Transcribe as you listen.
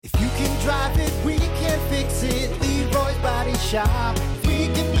drive it, we can fix it. Leroy's Body Shop. We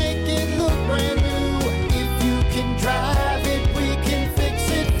can make it look brand new. If you can drive it, we can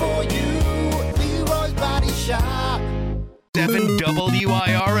fix it for you. Leroy's Body Shop. 7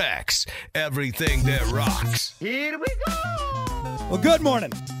 WIRX. Everything that rocks. Here we go. Well, good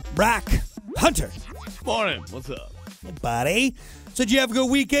morning, Brock Hunter. Morning. What's up? Hey, buddy. So did you have a good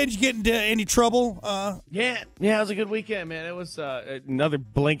weekend? Did you get into any trouble? Yeah, it was a good weekend, man. It was another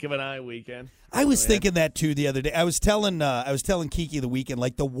blink of an eye weekend. I was thinking that too the other day. I was telling Kiki the weekend,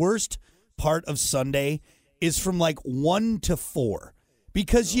 like the worst part of Sunday is from like 1 to 4.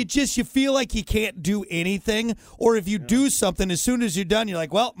 Because you feel like you can't do anything, or if you do something, as soon as you're done, you're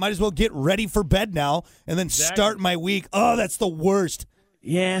like, well, might as well get ready for bed now and then start my week. Oh, that's the worst.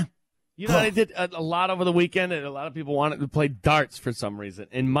 Yeah. You know, I did a lot over the weekend, and a lot of people wanted to play darts for some reason.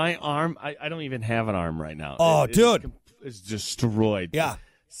 And my arm, I don't even have an arm right now. Oh, dude. It's destroyed. Yeah.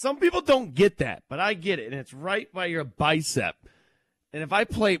 Some people don't get that, but I get it, and it's right by your bicep. And if I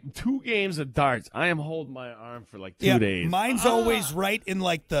play 2 games of darts, I am holding my arm for like 2 days. Mine's always right in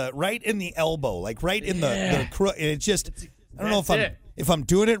the elbow, like right in the crook. It's just, I don't know if I'm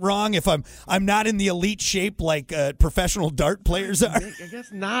doing it wrong, if I'm not in the elite shape like professional dart players are. I guess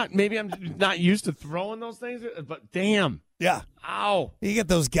not. Maybe I'm not used to throwing those things, but damn. Yeah. Ow. You get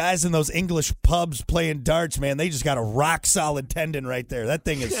those guys in those English pubs playing darts, man. They just got a rock solid tendon right there. That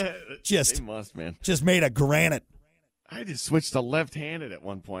thing is They must, man. Just made of granite. I just switched to left-handed at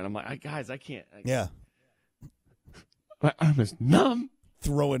one point. I'm like, I can't. Yeah. My arm is numb.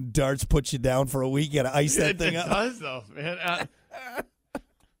 Throwing darts puts you down for a week. You got to ice that thing up. It does, though, man.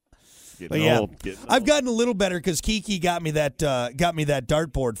 I've gotten a little better because Kiki got me that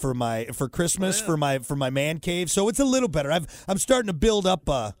dartboard for Christmas for my man cave. So it's a little better. I'm starting to build up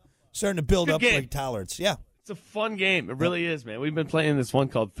like tolerance. Yeah, it's a fun game. It really is, man. We've been playing this one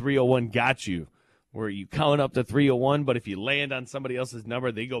called 301 Got You, where you count up to 301, but if you land on somebody else's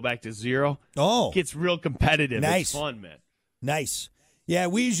number, they go back to 0. Oh, it gets real competitive. Nice. It's fun, man. Nice. Yeah,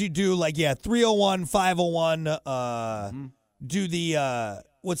 we usually do 301, 501. Do the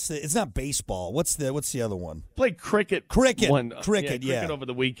it's not baseball. What's the other one? Played cricket. Cricket over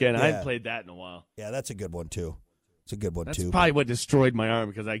the weekend. Yeah. I haven't played that in a while. Yeah, that's a good one too. It's a good one too. That's probably what destroyed my arm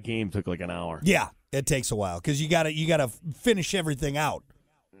because that game took like an hour. Yeah, it takes a while because you gotta finish everything out.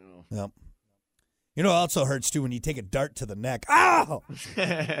 Yep. You know, it also hurts too when you take a dart to the neck. Ow!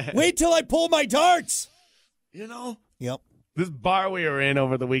 Wait till I pull my darts. You know. Yep. This bar we were in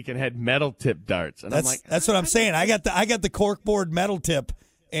over the weekend had metal tip darts, and that's what I'm saying. I got the corkboard metal tip,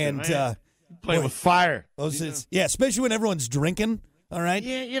 and playing with fire. Especially when everyone's drinking. All right.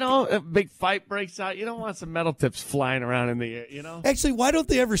 Yeah, you know, a big fight breaks out. You don't want some metal tips flying around in the air. You know. Actually, why don't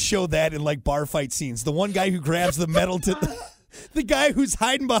they ever show that in like bar fight scenes? The one guy who grabs the metal tip. The guy who's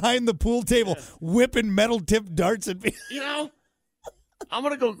hiding behind the pool table, whipping metal tip darts at me. You know, I'm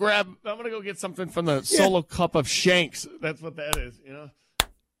gonna go get something from the solo cup of Shanks. That's what that is. You know,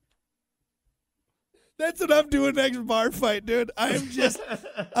 that's what I'm doing next bar fight, dude. I'm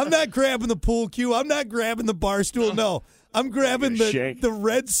not grabbing the pool cue. I'm not grabbing the bar stool. No, I'm grabbing the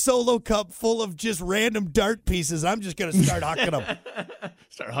red solo cup full of just random dart pieces. I'm just gonna start hucking them.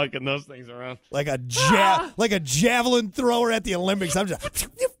 Start hucking those things around like a javelin thrower at the Olympics. I'm just.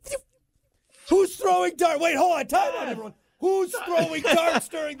 Who's throwing dart? Wait, hold on. Time out, everyone. Who's throwing darts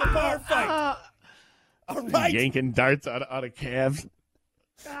during the bar fight? All right. Yanking darts out of calves.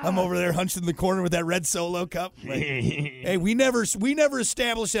 I'm over there hunched in the corner with that red solo cup. Like, hey, we never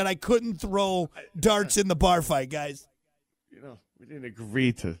established that I couldn't throw darts in the bar fight, guys. You know, we didn't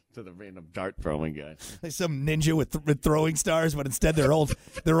agree to the random dart throwing guy. Like some ninja with throwing stars, but instead they're old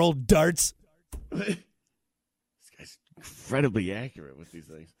darts. This guy's incredibly accurate with these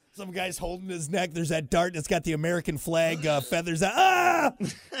things. Some guy's holding his neck. There's that dart that's got the American flag feathers. Ah!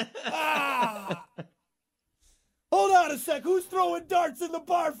 Hold on a sec. Who's throwing darts in the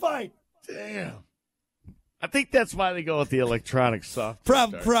bar fight? Damn. I think that's why they go with the electronic soft.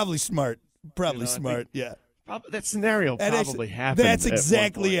 Probably smart. Probably smart. Yeah. That scenario probably happened. That's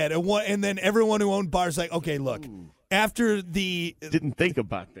exactly it. And then everyone who owned bars like, okay, look, after the didn't think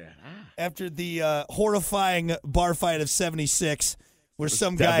about that. After the horrifying bar fight of '76, where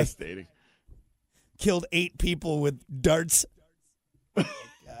some guy killed 8 people with darts. Oh,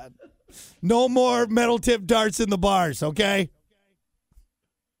 God. No more metal tip darts in the bars, okay?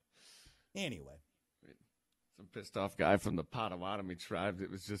 Anyway. Some pissed off guy from the Potawatomi tribe that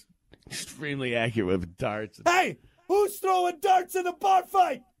was just extremely accurate with darts. Hey, who's throwing darts in the bar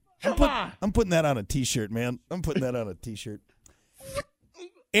fight? I'm putting that on a T-shirt, man. I'm putting that on a T-shirt.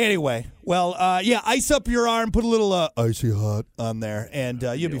 Anyway, well, ice up your arm, put a little icy hot on there, and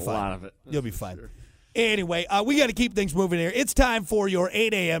you'll be fine. A lot of it. You'll be fine. Sure. Anyway, we got to keep things moving here. It's time for your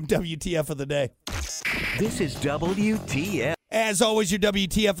 8 a.m. WTF of the day. This is WTF. As always, your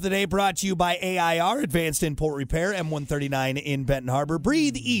WTF of the day brought to you by AIR, Advanced Import Repair, M139 in Benton Harbor.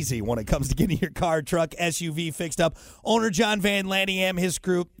 Breathe easy when it comes to getting your car, truck, SUV fixed up. Owner John Van Lanningham, his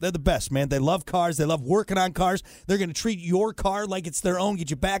crew, they're the best, man. They love cars. They love working on cars. They're going to treat your car like it's their own, get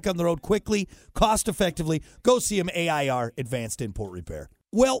you back on the road quickly, cost-effectively. Go see them, AIR, Advanced Import Repair.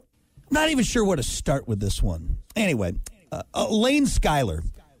 Well, not even sure where to start with this one. Anyway, Elaine Schuyler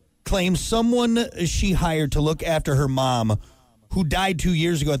claims someone she hired to look after her mom, who died 2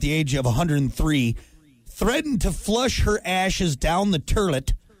 years ago at the age of 103, threatened to flush her ashes down the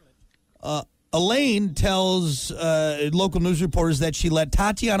toilet. Elaine tells local news reporters that she let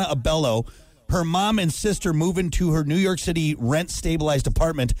Tatiana Abello, her mom and sister, move into her New York City rent-stabilized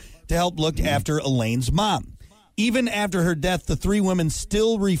apartment to help look after Elaine's mom. Even after her death, the three women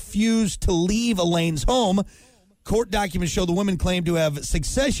still refused to leave Elaine's home. Court documents show the women claim to have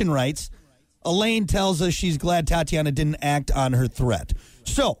succession rights. Elaine tells us she's glad Tatiana didn't act on her threat.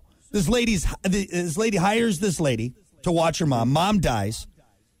 So this lady hires this lady to watch her mom. Mom dies,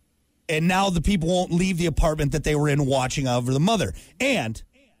 and now the people won't leave the apartment that they were in watching over the mother, and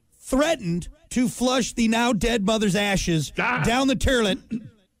threatened to flush the now dead mother's ashes down the toilet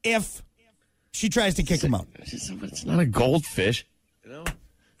if she tries to kick him out. It's not a goldfish, you know.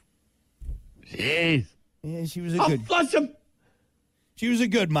 Jeez. Yeah, she was a I'll good. Flush him. She was a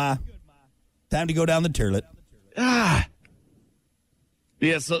good ma. Time to go down the toilet. Yeah,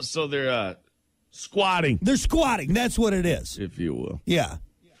 so they're squatting. They're squatting. That's what it is. If you will. Yeah.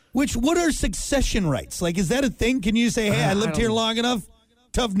 What are succession rights? Like, is that a thing? Can you say, hey, I lived here long enough?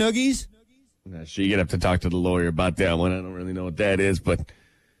 Tough noogies? I'm not sure. You're going to have to talk to the lawyer about that one. I don't really know what that is, but,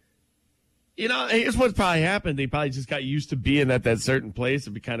 you know, here's what probably happened. They probably just got used to being at that certain place.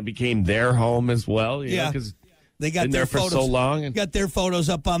 It kind of became their home as well. You know, because they got been there for photos, so long. And got their photos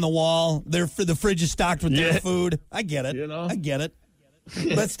up on the wall. The fridge is stocked with their food. I get it. You know? I get it.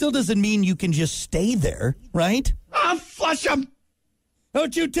 That still doesn't mean you can just stay there, right? I'll flush them.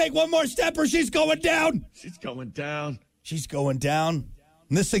 Don't you take one more step or she's going down. She's going down. She's going down.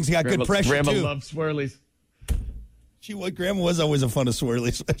 And this thing's got good pressure, Grandma too. Grandma loves swirlies. Grandma was always a fan of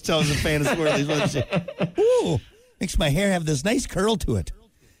swirlies. I was a fan of swirlies, wasn't she? Ooh, makes my hair have this nice curl to it.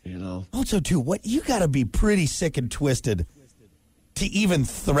 You know. Also, too, you got to be pretty sick and twisted to even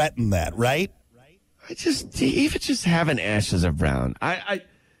threaten that, right? Even just having ashes around.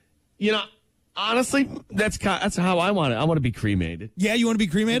 You know, honestly, that's how I want it. I want to be cremated. Yeah, you want to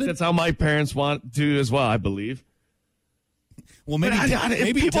be cremated? That's how my parents want to as well, I believe. Well,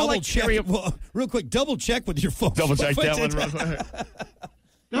 maybe double check. Well, real quick, double check with your phone. Double check that one real quick.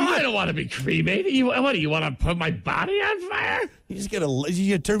 No, I don't want to be cremated. You want to put my body on fire? You just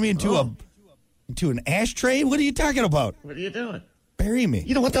you turn me into an ashtray? What are you talking about? What are you doing? Bury me.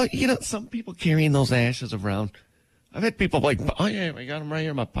 You know what, though? You know, some people carrying those ashes around. I've had people like, oh, yeah, I got them right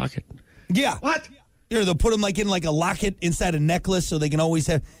here in my pocket. Yeah. What? Here, they'll put them in a locket inside a necklace so they can always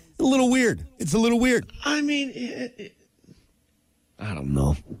have. A little weird. It's a little weird. I mean, I don't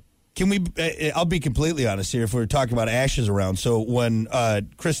know. Can we? I'll be completely honest here. If we're talking about ashes around, so when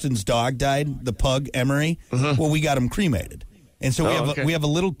Kristen's dog died, the pug Emery, well, we got him cremated, and so we have a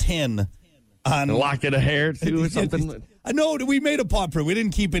little tin on a locket of hair too, or something. I know we made a paw print. We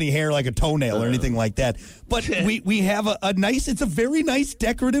didn't keep any hair like a toenail or anything like that, but we have a nice. It's a very nice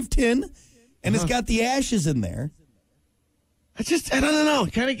decorative tin, and it's got the ashes in there. I don't know.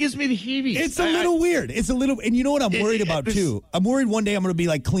 It kind of gives me the heebies. It's a little weird. It's a little, and you know what I'm worried about too? I'm worried one day I'm going to be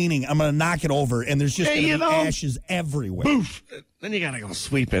like cleaning. I'm going to knock it over, and there's just going to be ashes everywhere. Poof. Then you got to go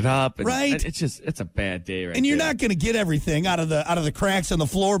sweep it up. And right. It's a bad day, right? And you're not going to get everything out of the cracks on the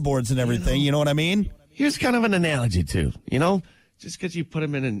floorboards and everything. You know what I mean? Here's kind of an analogy too. You know, just because you put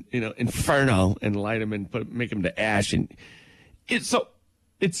them in an inferno and light them and make them to ash, and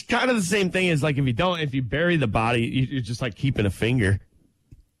it's kind of the same thing as like if you bury the body, you're just like keeping a finger.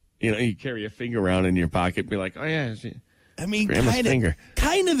 You know, you carry a finger around in your pocket, be like, oh yeah. I mean, kind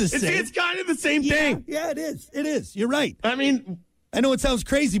of the same. It's kind of the same thing. Yeah, it is. It is. You're right. I mean, I know it sounds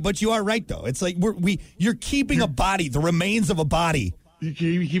crazy, but you are right though. It's like you're keeping a body, the remains of a body. You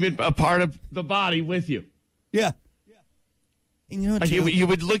keep it a part of the body with you. Yeah. And you know what, you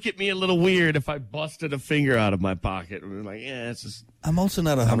would look at me a little weird if I busted a finger out of my pocket and be like, yeah, it's just. I'm also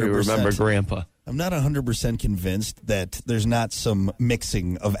not 100%. Remember Grandpa. I'm not 100% convinced that there's not some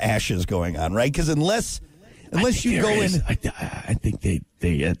mixing of ashes going on, right? Because unless you go in, I think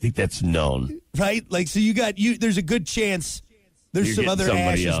I think that's known, right? Like, so there's a good chance There's You're some getting other somebody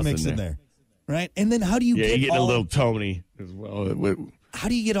ashes else mixed in in there. there. Right? And then how do you Yeah, get you're getting all, a little Tony as well. how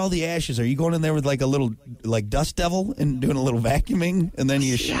do you get all the ashes? Are you going in there with like a little like dust devil and doing a little vacuuming, and then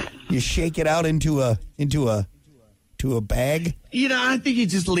you shake it out into a bag? You know, I think you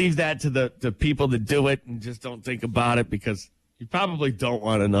just leave that to the people that do it and just don't think about it because you probably don't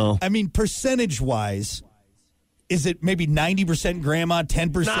want to know. I mean, percentage-wise, is it maybe 90% grandma,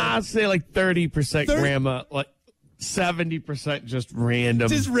 10%? Nah, I'd say like 30% grandma, like 70% just random.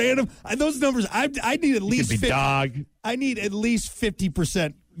 Just random. Those numbers, I need at least Could be dog. I need at least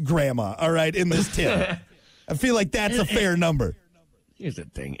 50% grandma, all right, in this tip. I feel like that's a fair number. Here's the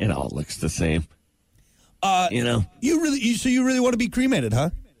thing. It all looks the same. You know? So you really want to be cremated, huh?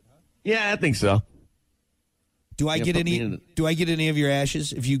 Yeah, I think so. Do I get any of your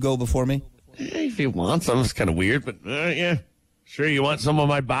ashes if you go before me? If you want some, it's kind of weird, but yeah. Sure, you want some of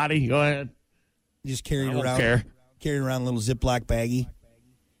my body? Go ahead. You just carry it I around. don't care. Carry it around a little Ziploc baggie.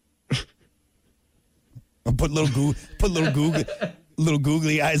 Or put little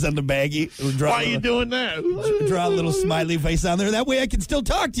googly eyes on the baggie. Why are you doing that? Draw a little smiley face on there. That way I can still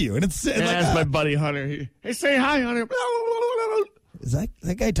talk to you. And it's That's my buddy Hunter. Hey, say hi, Hunter. Is that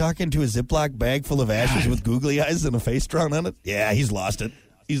guy talking to a Ziploc bag full of ashes with googly eyes and a face drawn on it? Yeah, he's lost it.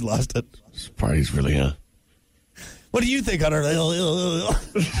 He's lost it. This party's really, What do you think, Hunter?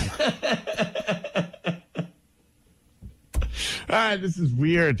 All right, this is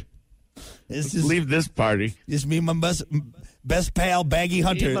weird. Let's leave this party. Just me and my best pal, Baggy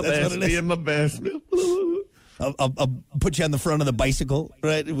Hunter. That's what it is. Me and my best. I'll put you on the front of the bicycle,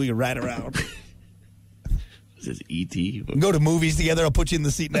 right? We can ride around. This is E.T. Go to movies together. I'll put you in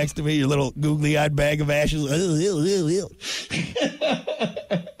the seat next to me, your little googly-eyed bag of ashes.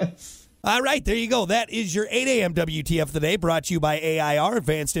 All right, there you go. That is your 8 a.m. WTF today, brought to you by AIR,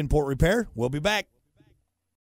 Advanced Import Repair. We'll be back.